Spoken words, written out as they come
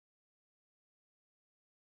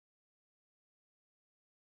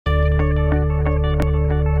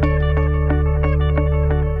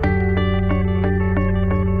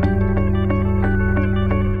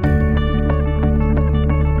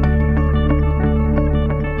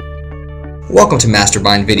Welcome to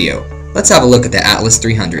Masterbind Video. Let's have a look at the Atlas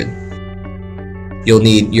 300. You'll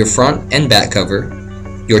need your front and back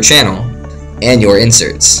cover, your channel, and your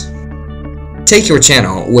inserts. Take your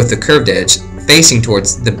channel with the curved edge facing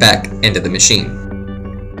towards the back end of the machine.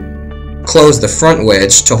 Close the front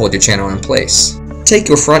wedge to hold your channel in place. Take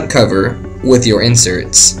your front cover with your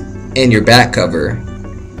inserts and your back cover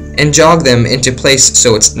and jog them into place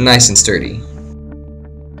so it's nice and sturdy.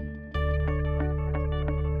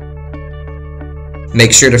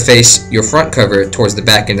 Make sure to face your front cover towards the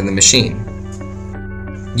back end of the machine.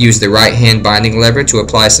 Use the right hand binding lever to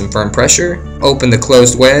apply some firm pressure, open the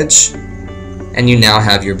closed wedge, and you now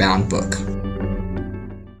have your bound book.